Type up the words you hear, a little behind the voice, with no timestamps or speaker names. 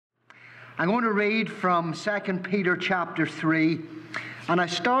I'm going to read from 2 Peter chapter 3. And I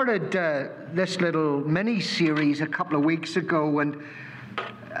started this little mini-series a couple of weeks ago, and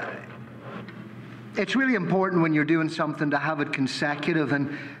it's really important when you're doing something to have it consecutive.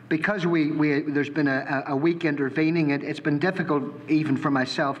 And because there's been a week intervening, it's been difficult even for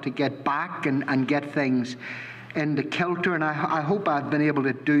myself to get back and get things into kilter. And I hope I've been able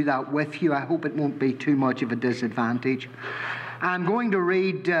to do that with you. I hope it won't be too much of a disadvantage. I'm going to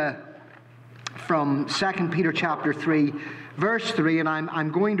read from 2 Peter chapter 3, verse 3, and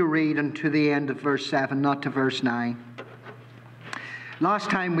I'm going to read unto the end of verse 7, not to verse 9. Last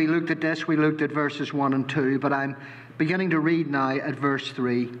time we looked at this, we looked at verses 1 and 2, but I'm beginning to read now at verse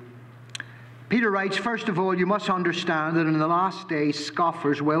 3. Peter writes, "First of all, you must understand that in the last days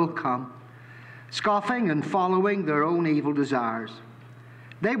scoffers will come, scoffing and following their own evil desires.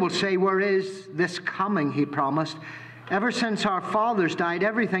 They will say, 'Where is this coming he promised?' Ever since our fathers died,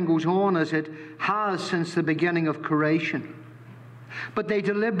 everything goes on as it has since the beginning of creation. But they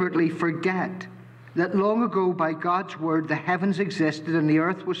deliberately forget that long ago by God's word the heavens existed and the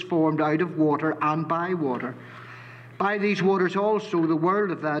earth was formed out of water and by water. By these waters also the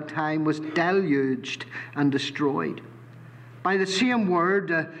world of that time was deluged and destroyed. By the same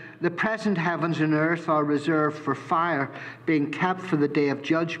word, the present heavens and earth are reserved for fire, being kept for the day of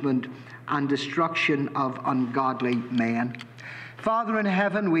judgment and destruction of ungodly men." Father in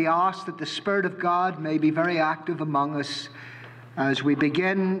heaven, we ask that the Spirit of God may be very active among us as we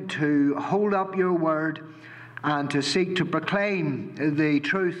begin to hold up your word and to seek to proclaim the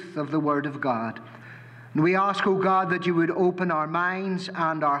truth of the word of God. And we ask, O God, that you would open our minds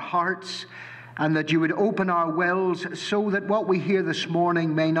and our hearts, and that you would open our wills so that what we hear this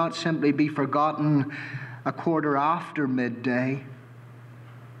morning may not simply be forgotten a quarter after midday.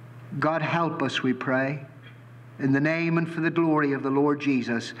 God, help us, we pray. In the name and for the glory of the Lord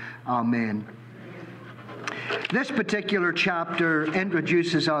Jesus. Amen. This particular chapter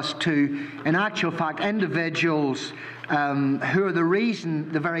introduces us to, in actual fact, individuals who are the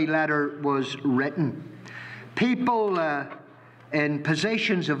reason the very letter was written. People in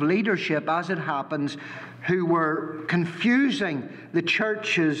positions of leadership, as it happens, who were confusing the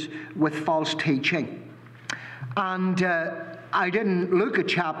churches with false teaching. And I didn't look at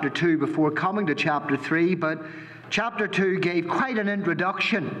chapter 2 before coming to chapter 3, but chapter 2 gave quite an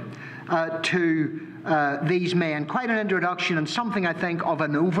introduction to these men, quite an introduction and something, I think, of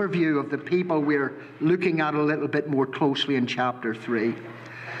an overview of the people we're looking at a little bit more closely in chapter 3.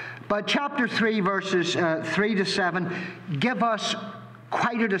 But chapter 3, verses 3 to 7, give us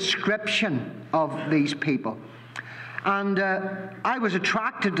quite a description of these people. And I was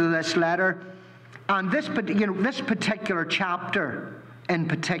attracted to this letter. And this particular chapter in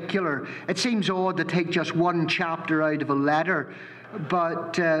particular, it seems odd to take just one chapter out of a letter,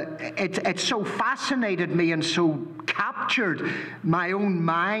 but it so fascinated me and so captured my own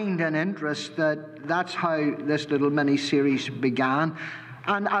mind and interest that's how this little mini-series began.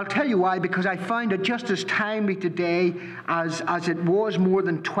 And I'll tell you why, because I find it just as timely today as it was more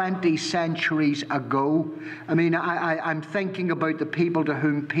than 20 centuries ago. I mean, I'm thinking about the people to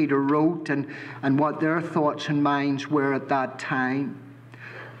whom Peter wrote and what their thoughts and minds were at that time.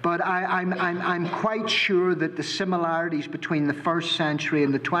 But I'm quite sure that the similarities between the first century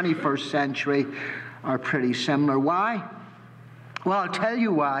and the 21st century are pretty similar. Why? Well, I'll tell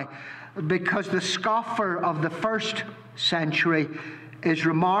you why. Because the scoffer of the first century is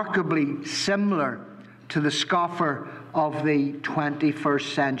remarkably similar to the scoffer of the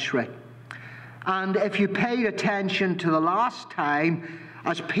 21st century. And if you paid attention to the last time,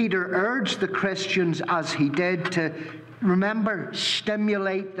 as Peter urged the Christians, as he did, to remember,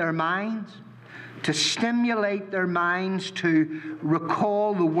 stimulate their minds, to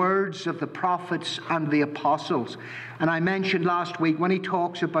recall the words of the prophets and the apostles. And I mentioned last week, when he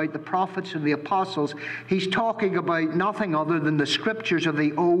talks about the prophets and the apostles, he's talking about nothing other than the scriptures of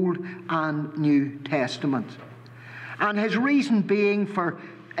the Old and New Testaments. And his reason being for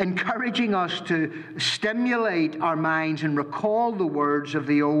encouraging us to stimulate our minds and recall the words of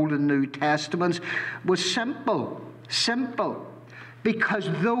the Old and New Testaments was simple. Because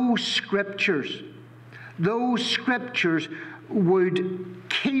those scriptures would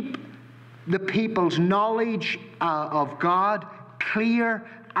keep the people's knowledge of God clear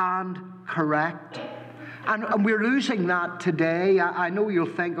and correct. And we're losing that today. I know you'll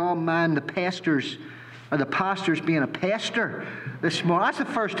think, oh man, the pastor's being a pastor this morning. That's the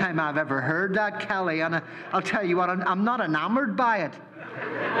first time I've ever heard that, Kelly. And I'll tell you what, I'm not enamored by it.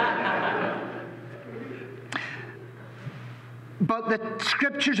 But the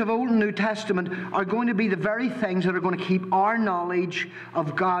scriptures of Old and New Testament are going to be the very things that are going to keep our knowledge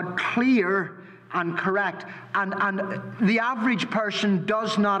of God clear and correct. And the average person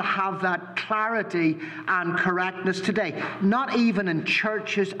does not have that clarity and correctness today. Not even in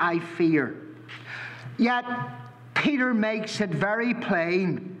churches, I fear. Yet, Peter makes it very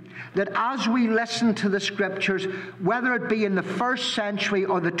plain that as we listen to the scriptures, whether it be in the 1st century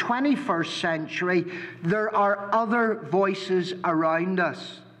or the 21st century, there are other voices around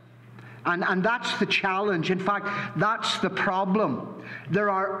us. And that's the challenge. In fact, that's the problem. There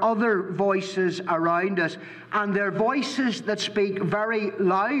are other voices around us, and they're voices that speak very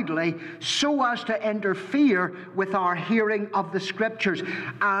loudly so as to interfere with our hearing of the scriptures.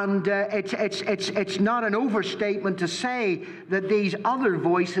 And it's not an overstatement to say that these other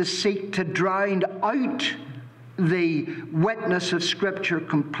voices seek to drown out the witness of Scripture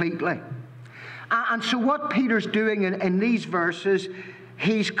completely. And so what Peter's doing in these verses,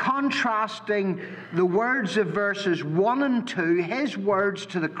 he's contrasting the words of verses 1 and 2, his words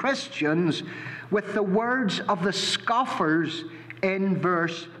to the Christians, with the words of the scoffers in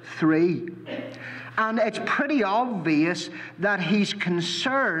verse 3. And it's pretty obvious that he's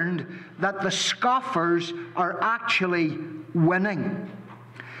concerned that the scoffers are actually winning.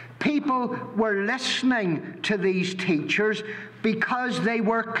 People were listening to these teachers because they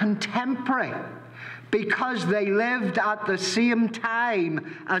were contemporary, because they lived at the same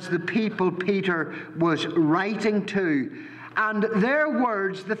time as the people Peter was writing to. And their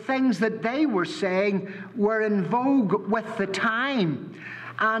words, the things that they were saying, were in vogue with the time.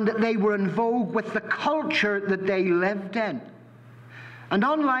 And they were in vogue with the culture that they lived in. And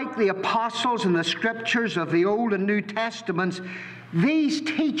unlike the apostles and the scriptures of the Old and New Testaments, these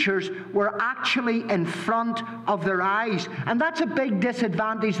teachers were actually in front of their eyes. And that's a big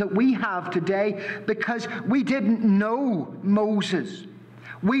disadvantage that we have today, because we didn't know Moses.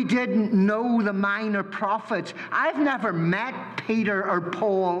 We didn't know the minor prophets. I've never met Peter or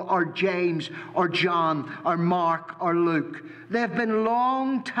Paul or James or John or Mark or Luke. They've been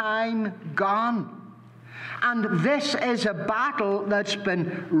long time gone. And this is a battle that's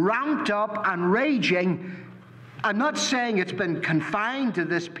been ramped up and raging. I'm not saying it's been confined to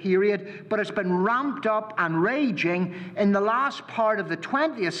this period, but it's been ramped up and raging in the last part of the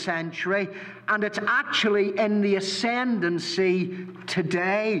 20th century, and it's actually in the ascendancy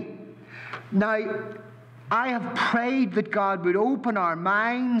today. Now, I have prayed that God would open our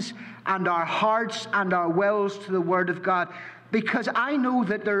minds and our hearts and our wills to the Word of God, because I know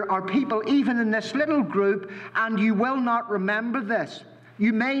that there are people, even in this little group, and you will not remember this.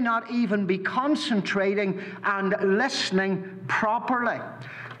 You may not even be concentrating and listening properly.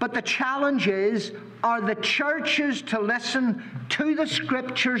 But the challenge is, are the churches to listen to the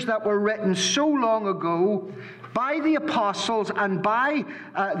scriptures that were written so long ago by the apostles and by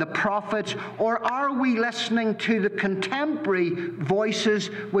the prophets, or are we listening to the contemporary voices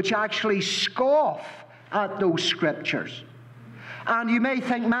which actually scoff at those scriptures? And you may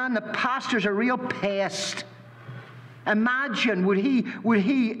think, man, the pastor's a real pest. Imagine, would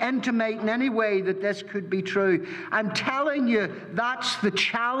he intimate in any way that this could be true? I'm telling you, that's the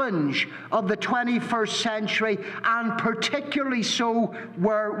challenge of the 21st century, and particularly so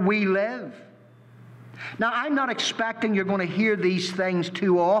where we live. Now, I'm not expecting you're going to hear these things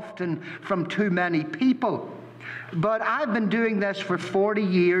too often from too many people. But I've been doing this for 40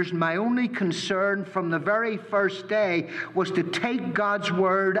 years, and my only concern from the very first day was to take God's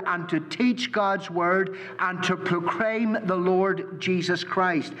Word and to teach God's Word and to proclaim the Lord Jesus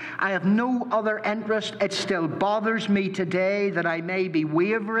Christ. I have no other interest. It still bothers me today that I may be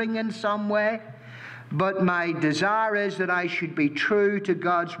wavering in some way, but my desire is that I should be true to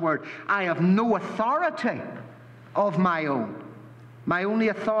God's Word. I have no authority of my own. My only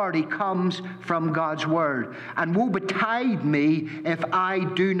authority comes from God's Word. And woe betide me if I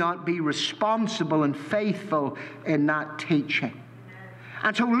do not be responsible and faithful in that teaching.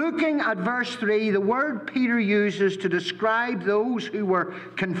 And so looking at verse 3, the word Peter uses to describe those who were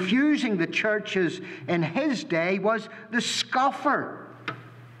confusing the churches in his day was the scoffer.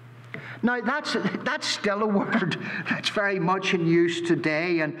 Now, that's still a word that's very much in use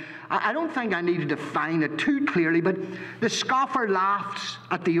today, and I don't think I need to define it too clearly, but the scoffer laughs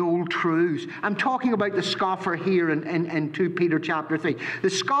at the old truths. I'm talking about the scoffer here in 2 Peter chapter 3. The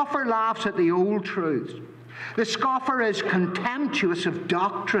scoffer laughs at the old truths. The scoffer is contemptuous of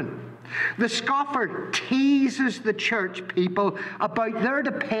doctrine. The scoffer teases the church people about their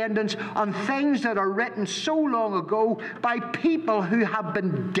dependence on things that are written so long ago by people who have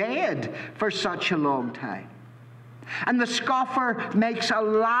been dead for such a long time. And the scoffer makes a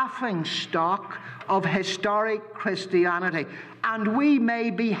laughing stock of historic Christianity, and we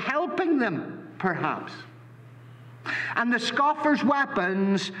may be helping them, perhaps. And the scoffers'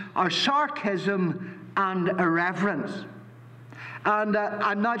 weapons are sarcasm and irreverence. And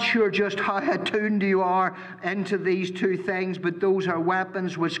I'm not sure just how attuned you are into these two things, but those are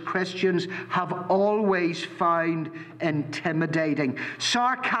weapons which Christians have always found intimidating.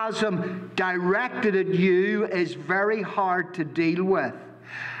 Sarcasm directed at you is very hard to deal with.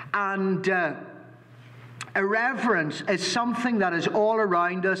 And irreverence is something that is all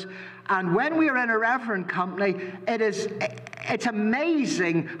around us. And when we are in irreverent company, it's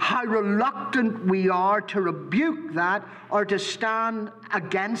amazing how reluctant we are to rebuke that or to stand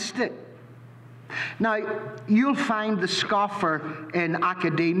against it. Now, you'll find the scoffer in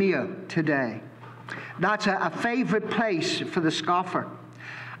academia today. That's a favorite place for the scoffer.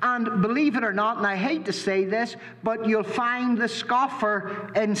 And believe it or not, and I hate to say this, but you'll find the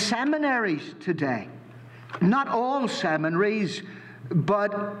scoffer in seminaries today. Not all seminaries,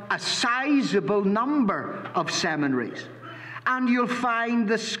 but a sizable number of seminaries. And you'll find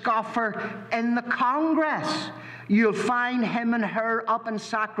the scoffer in the Congress. You'll find him and her up in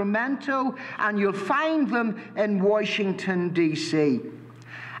Sacramento, and you'll find them in Washington, D.C.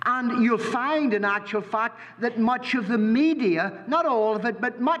 And you'll find, in actual fact, that much of the media, not all of it,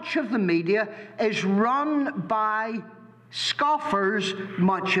 but much of the media is run by scoffers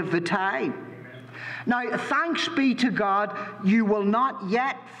much of the time. Now, thanks be to God, you will not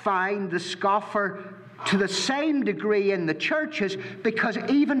yet find the scoffer to the same degree in the churches, because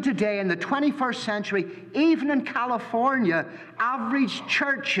even today in the 21st century, even in California, average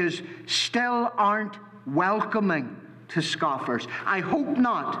churches still aren't welcoming to scoffers. I hope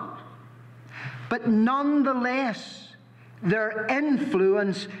not. But nonetheless, their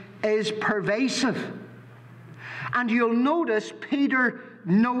influence is pervasive. And you'll notice Peter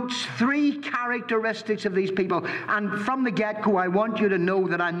notes three characteristics of these people. And from the get-go, I want you to know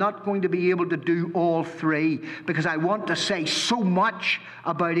that I'm not going to be able to do all three, because I want to say so much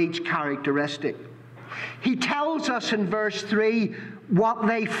about each characteristic. He tells us in verse 3 what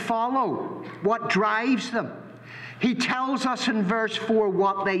they follow, what drives them. He tells us in verse 4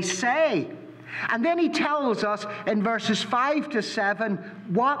 what they say. And then he tells us in verses 5 to 7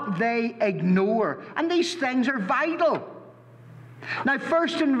 what they ignore. And these things are vital. Now,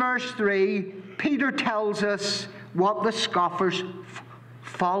 first in verse 3, Peter tells us what the scoffers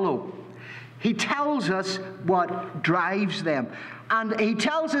follow. He tells us what drives them. And he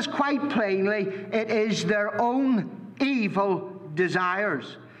tells us quite plainly it is their own evil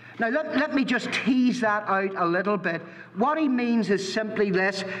desires. Now, let me just tease that out a little bit. What he means is simply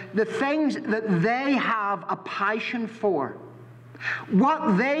this: the things that they have a passion for,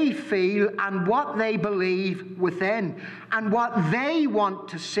 what they feel and what they believe within, and what they want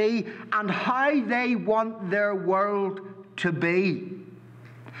to see and how they want their world to be.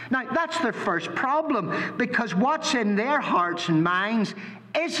 Now, that's their first problem, because what's in their hearts and minds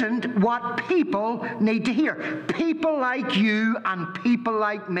isn't what people need to hear. People like you and people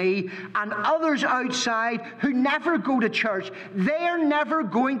like me and others outside who never go to church, they're never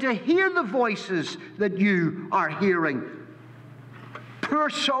going to hear the voices that you are hearing. Poor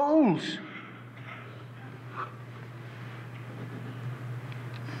souls.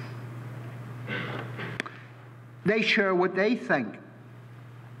 They share what they think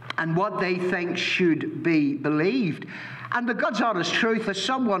and what they think should be believed. And the God's honest truth, as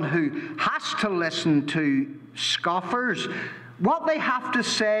someone who has to listen to scoffers, what they have to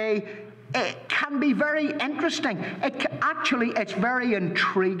say, it can be very interesting. It's very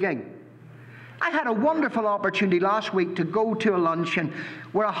intriguing. I had a wonderful opportunity last week to go to a luncheon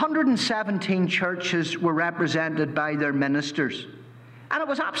where 117 churches were represented by their ministers. And it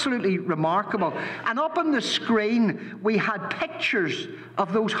was absolutely remarkable. And up on the screen, we had pictures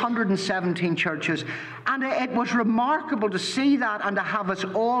of those 117 churches. And it was remarkable to see that and to have us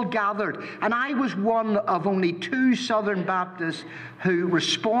all gathered. And I was one of only 2 Southern Baptists who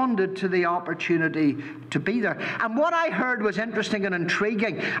responded to the opportunity to be there. And what I heard was interesting and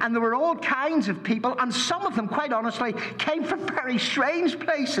intriguing. And there were all kinds of people, and some of them, quite honestly, came from very strange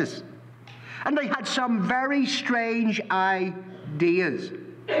places. And they had some very strange ideas.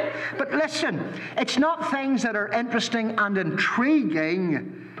 But listen, it's not things that are interesting and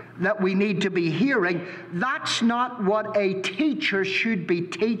intriguing that we need to be hearing. That's not what a teacher should be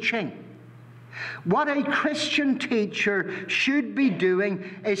teaching. What a Christian teacher should be doing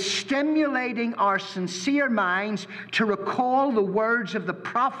is stimulating our sincere minds to recall the words of the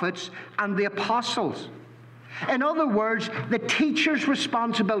prophets and the apostles. In other words, the teacher's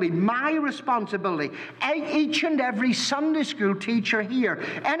responsibility, my responsibility, each and every Sunday school teacher here,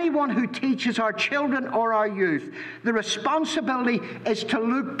 anyone who teaches our children or our youth, the responsibility is to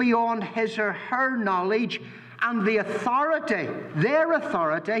look beyond his or her knowledge and the authority, their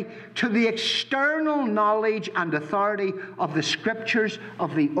authority, to the external knowledge and authority of the Scriptures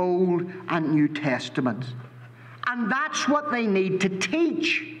of the Old and New Testaments. And that's what they need to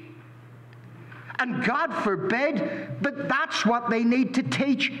teach. And God forbid, but that's what they need to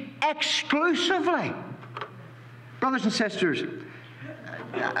teach exclusively. Brothers and sisters,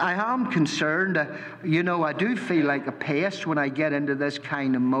 I am concerned. I do feel like a pest when I get into this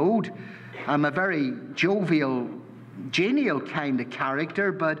kind of mode. I'm a very jovial, genial kind of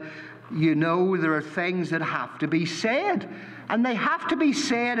character, but there are things that have to be said. And they have to be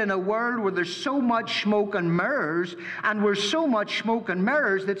said in a world where there's so much smoke and mirrors, and there's so much smoke and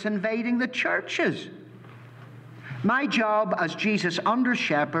mirrors that's invading the churches. My job as Jesus'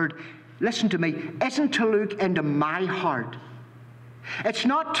 under-shepherd, listen to me, isn't to look into my heart. It's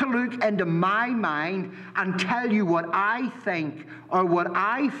not to look into my mind and tell you what I think or what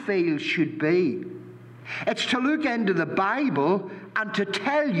I feel should be. It's to look into the Bible and to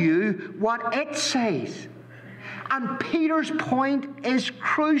tell you what it says. And Peter's point is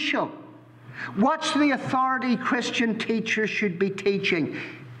crucial. What's the authority Christian teachers should be teaching?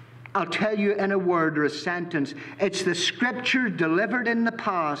 I'll tell you in a word or a sentence. It's the Scripture delivered in the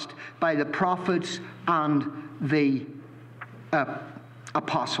past by the prophets and the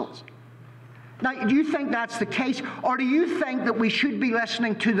apostles. Now, do you think that's the case? Or do you think that we should be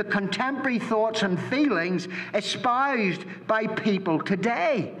listening to the contemporary thoughts and feelings espoused by people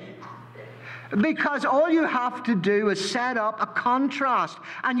today? Because all you have to do is set up a contrast,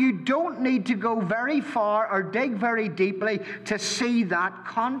 and you don't need to go very far or dig very deeply to see that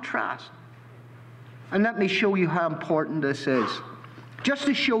contrast. And let me show you how important this is. Just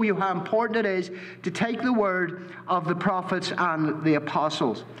to show you how important it is to take the word of the prophets and the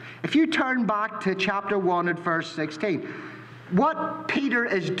apostles. If you turn back to chapter 1 at verse 16, what Peter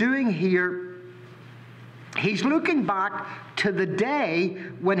is doing here, he's looking back to the day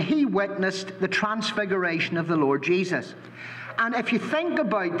when he witnessed the transfiguration of the Lord Jesus. And if you think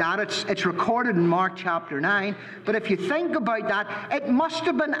about that, it's recorded in Mark chapter 9, but if you think about that, it must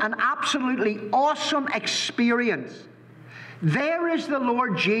have been an absolutely awesome experience. There is the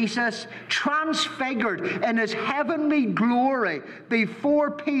Lord Jesus transfigured in his heavenly glory before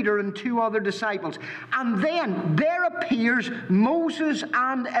Peter and two other disciples. And then there appears Moses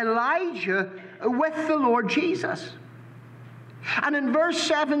and Elijah with the Lord Jesus. And in verse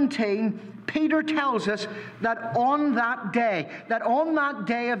 17, Peter tells us that on that day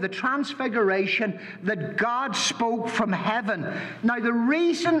of the transfiguration, that God spoke from heaven. Now, the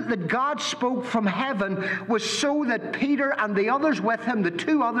reason that God spoke from heaven was so that Peter and the others with him, the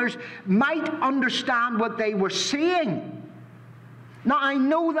two others, might understand what they were seeing. Now, I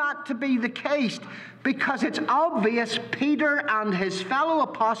know that to be the case because it's obvious Peter and his fellow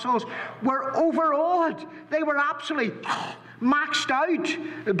apostles were overawed. They were absolutely maxed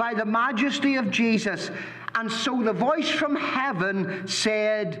out by the majesty of Jesus. And so the voice from heaven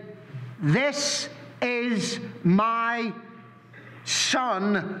said, "This is my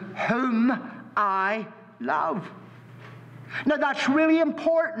Son, whom I love." Now that's really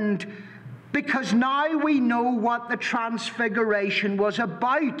important because now we know what the transfiguration was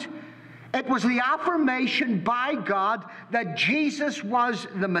about. It was the affirmation by God that Jesus was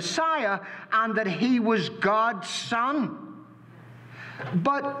the Messiah and that he was God's Son.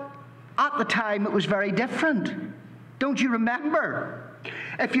 But at the time it was very different. Don't you remember?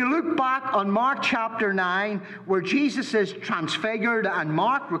 If you look back on Mark chapter 9, where Jesus is transfigured and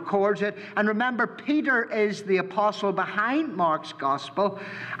Mark records it, and remember Peter is the apostle behind Mark's gospel,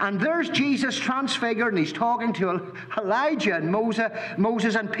 and there's Jesus transfigured and he's talking to Elijah and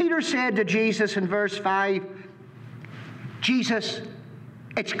Moses, and Peter said to Jesus in verse 5, "Jesus,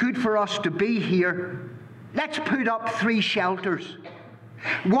 it's good for us to be here. Let's put up 3 shelters.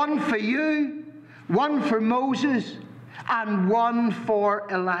 One for you, one for Moses, and one for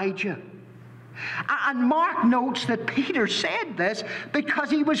Elijah." And Mark notes that Peter said this because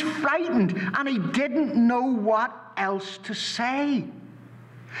he was frightened and he didn't know what else to say.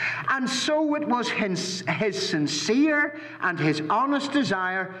 And so it was his sincere and his honest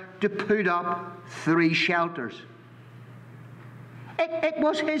desire to put up 3 shelters. It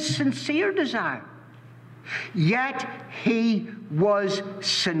was his sincere desire. Yet he was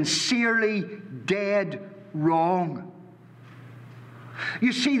sincerely dead wrong.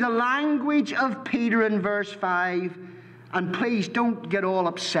 You see, the language of Peter in verse 5, and please don't get all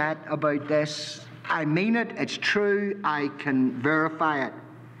upset about this. I mean it. It's true. I can verify it.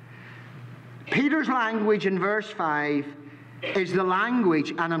 Peter's language in verse 5 is the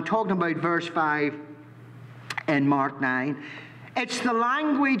language, and I'm talking about verse 5 in Mark 9. It's the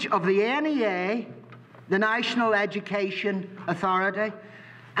language of the NEA, the National Education Authority,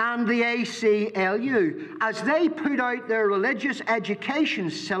 and the ACLU, as they put out their religious education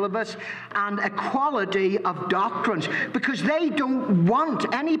syllabus and equality of doctrines, because they don't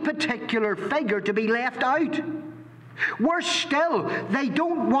want any particular figure to be left out. Worse still, they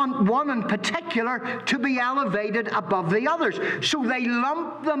don't want one in particular to be elevated above the others. So they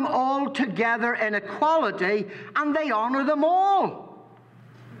lump them all together in equality, and they honor them all.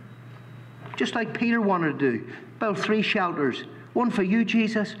 Just like Peter wanted to do. Build 3 shelters. One for you,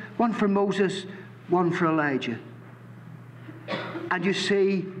 Jesus, one for Moses, one for Elijah. And you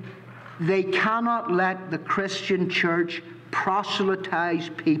see, they cannot let the Christian church proselytize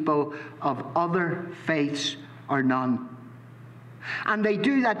people of other faiths or none. And they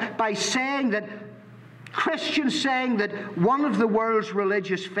do that by saying that, Christians saying that one of the world's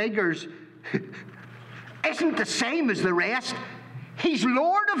religious figures isn't the same as the rest. He's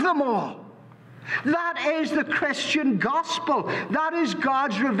Lord of them all. That is the Christian gospel. That is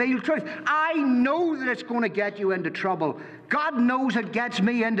God's revealed truth. I know that it's going to get you into trouble. God knows it gets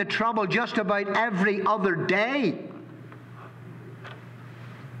me into trouble just about every other day.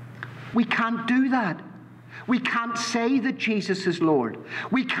 We can't do that. We can't say that Jesus is Lord.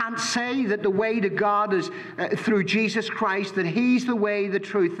 We can't say that the way to God is through Jesus Christ, that He's the way, the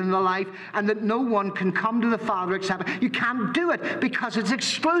truth, and the life, and that no one can come to the Father except Him. You can't do it because it's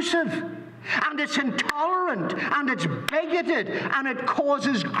exclusive, and it's intolerant, and it's bigoted, and it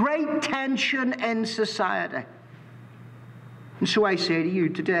causes great tension in society. And so I say to you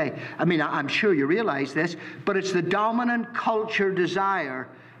today, I'm sure you realize this, but it's the dominant culture desire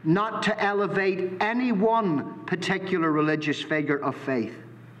not to elevate any one particular religious figure of faith.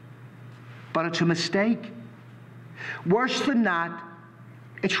 But it's a mistake. Worse than that,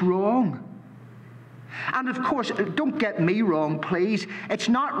 it's wrong. And of course, don't get me wrong, please. It's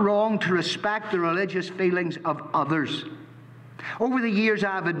not wrong to respect the religious feelings of others. Over the years,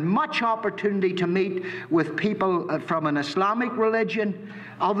 I've had much opportunity to meet with people from an Islamic religion,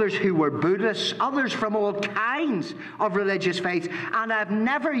 others who were Buddhists, others from all kinds of religious faiths, and I've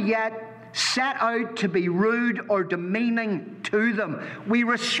never yet set out to be rude or demeaning to them. We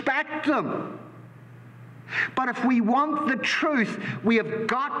respect them. But if we want the truth, we have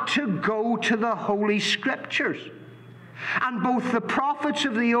got to go to the Holy Scriptures. And both the prophets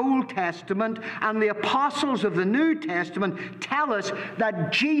of the Old Testament and the apostles of the New Testament tell us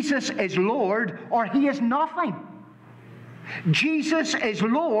that Jesus is Lord or He is nothing. Jesus is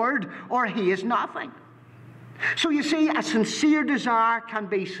Lord or He is nothing. So you see, a sincere desire can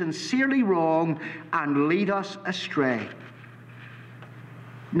be sincerely wrong and lead us astray.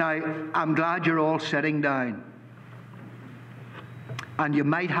 Now, I'm glad you're all sitting down. And you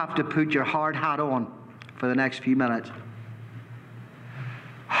might have to put your hard hat on for the next few minutes.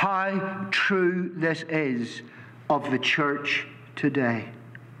 How true this is of the church today.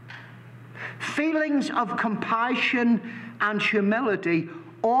 Feelings of compassion and humility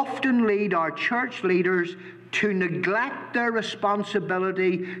often lead our church leaders to neglect their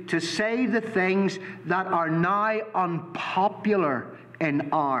responsibility to say the things that are now unpopular in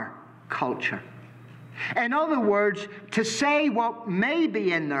our culture. In other words, to say what may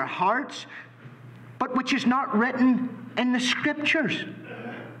be in their hearts, but which is not written in the Scriptures.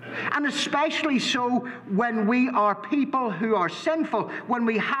 And especially so when we are people who are sinful, when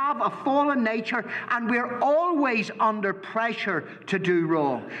we have a fallen nature and we're always under pressure to do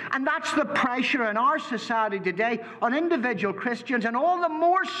wrong. And that's the pressure in our society today on individual Christians, and all the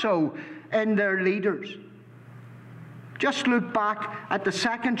more so in their leaders. Just look back at the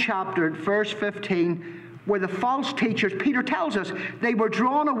 2nd chapter, verse 15, where the false teachers, Peter tells us, they were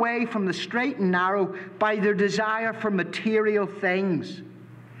drawn away from the straight and narrow by their desire for material things.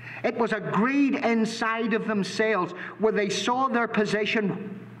 It was a greed inside of themselves where they saw their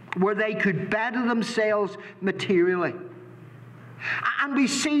position, where they could better themselves materially. And we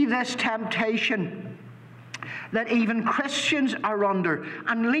see this temptation that even Christians are under,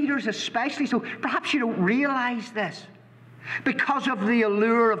 and leaders especially so. Perhaps you don't realize this. Because of the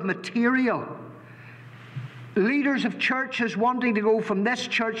allure of material, leaders of churches wanting to go from this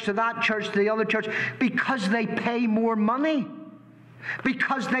church to that church to the other church because they pay more money,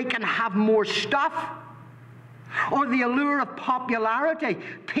 because they can have more stuff, or the allure of popularity.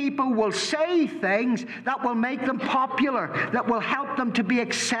 People will say things that will make them popular, that will help them to be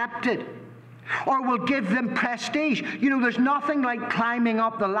accepted. or will give them prestige. You know, there's nothing like climbing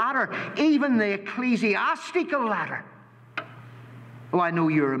up the ladder, even the ecclesiastical ladder. Oh, I know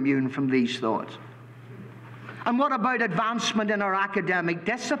you're immune from these thoughts. And what about advancement in our academic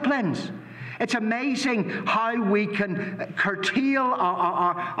disciplines? It's amazing how we can curtail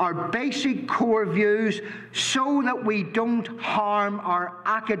our basic core views so that we don't harm our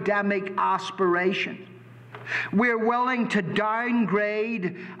academic aspirations. We're willing to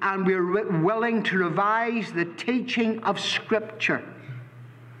downgrade, and we're willing to revise the teaching of Scripture.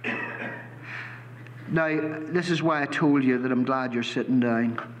 Now, this is why I told you that I'm glad you're sitting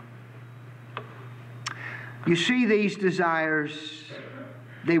down. You see, these desires,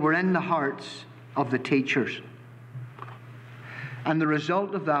 they were in the hearts of the teachers. And the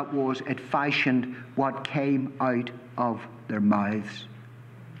result of that was it fashioned what came out of their mouths.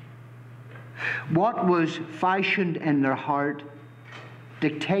 What was fashioned in their heart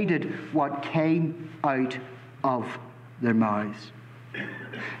dictated what came out of their mouths.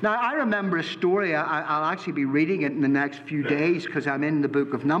 Now, I remember a story. I'll actually be reading it in the next few days because I'm in the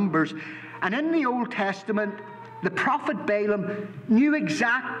book of Numbers. And in the Old Testament, the prophet Balaam knew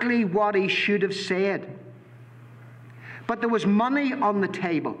exactly what he should have said. But there was money on the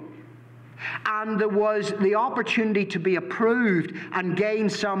table. And there was the opportunity to be approved and gain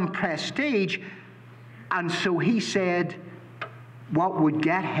some prestige. And so he said what would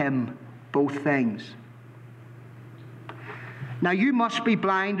get him both things. Now, you must be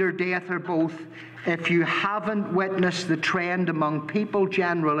blind or deaf or both if you haven't witnessed the trend among people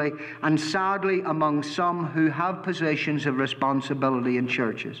generally, and sadly among some who have positions of responsibility in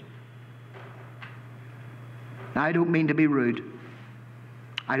churches. Now, I don't mean to be rude.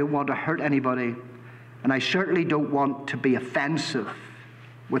 I don't want to hurt anybody, and I certainly don't want to be offensive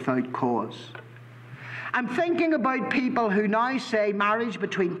without cause. I'm thinking about people who now say marriage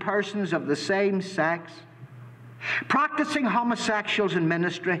between persons of the same sex, practicing homosexuals in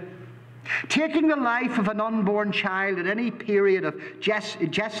ministry, taking the life of an unborn child at any period of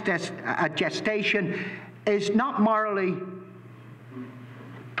gestation is not morally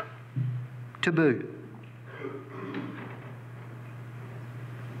taboo.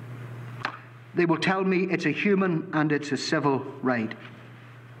 They will tell me it's a human and it's a civil right.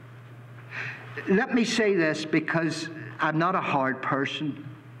 Let me say this because I'm not a hard person.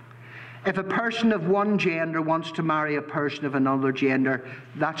 If a person of one gender wants to marry a person of another gender,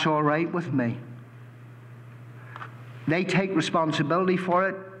 that's all right with me. They take responsibility for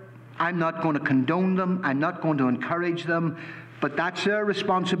it. I'm not going to condone them. I'm not going to encourage them. But that's their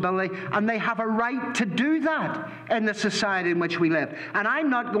responsibility, and they have a right to do that in the society in which we live. And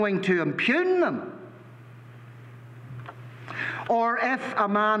I'm not going to impugn them. Or if a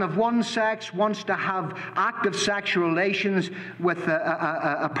man of one sex wants to have active sexual relations with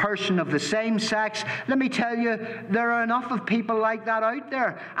a person of the same sex, let me tell you, there are enough of people like that out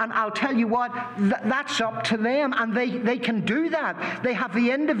there. And I'll tell you what, that's up to them, and they can do that. They have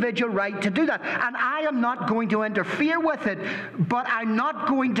the individual right to do that. And I am not going to interfere with it, but I'm not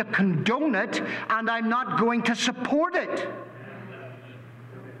going to condone it, and I'm not going to support it.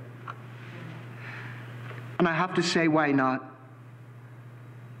 And I have to say, why not?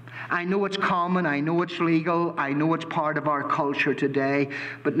 I know it's common, I know it's legal, I know it's part of our culture today,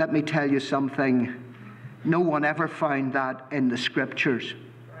 but let me tell you something. No one ever found that in the Scriptures.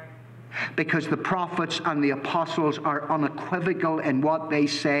 Because the prophets and the apostles are unequivocal in what they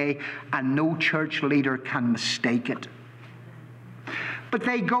say, and no church leader can mistake it. But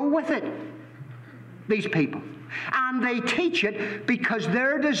they go with it, these people. And they teach it because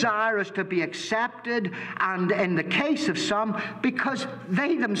their desire is to be accepted, and in the case of some, because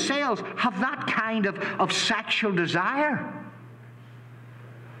they themselves have that kind of sexual desire.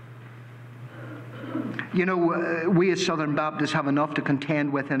 You know, we as Southern Baptists have enough to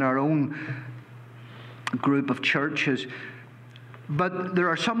contend with in our own group of churches. But there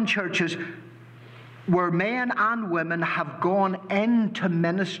are some churches where men and women have gone into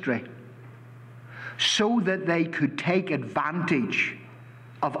ministry so that they could take advantage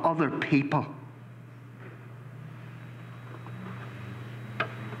of other people.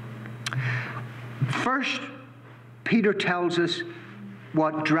 First, Peter tells us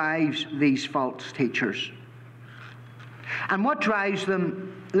what drives these false teachers. And what drives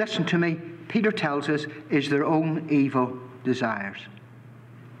them, listen to me, Peter tells us, is their own evil desires.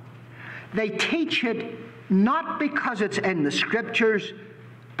 They teach it not because it's in the Scriptures,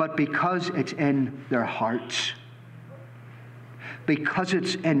 but because it's in their hearts. Because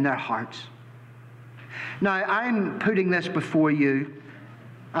it's in their hearts. Now, I'm putting this before you.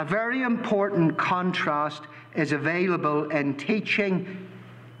 A very important contrast is available in teaching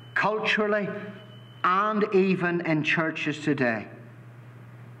culturally, and even in churches today.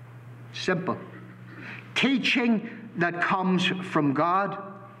 Simple. Teaching that comes from God,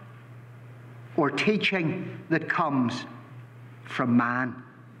 or teaching that comes from man.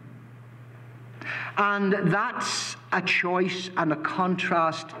 And that's a choice and a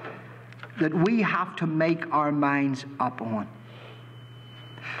contrast that we have to make our minds up on.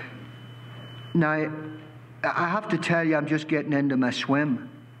 Now, I have to tell you, I'm just getting into my swim.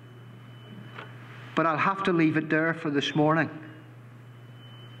 But I'll have to leave it there for this morning.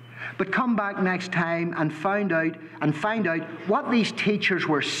 But come back next time and find out what these teachers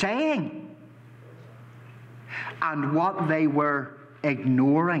were saying and what they were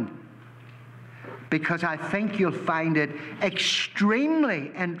ignoring. Because I think you'll find it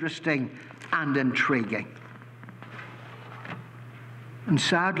extremely interesting and intriguing. And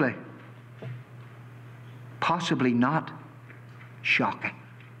sadly, possibly not shocking.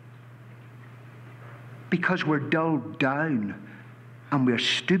 Because we're dulled down and we're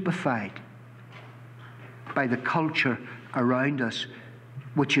stupefied by the culture around us,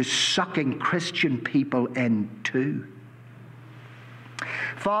 which is sucking Christian people in too.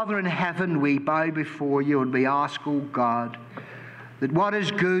 Father in heaven, we bow before you and we ask, O God, that what is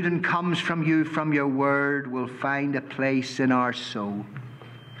good and comes from you, from your word, will find a place in our soul.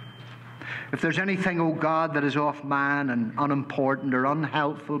 If there's anything, O God, that is off man and unimportant or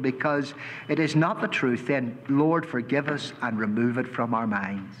unhelpful because it is not the truth, then, Lord, forgive us and remove it from our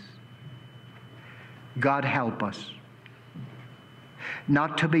minds. God, help us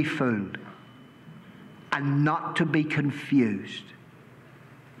not to be fooled and not to be confused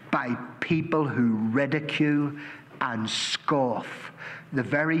by people who ridicule and scoff the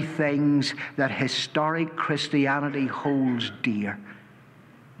very things that historic Christianity holds dear.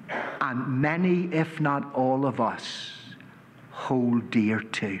 And many, if not all of us, hold dear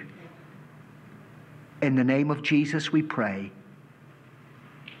too. In the name of Jesus we pray.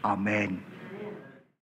 Amen.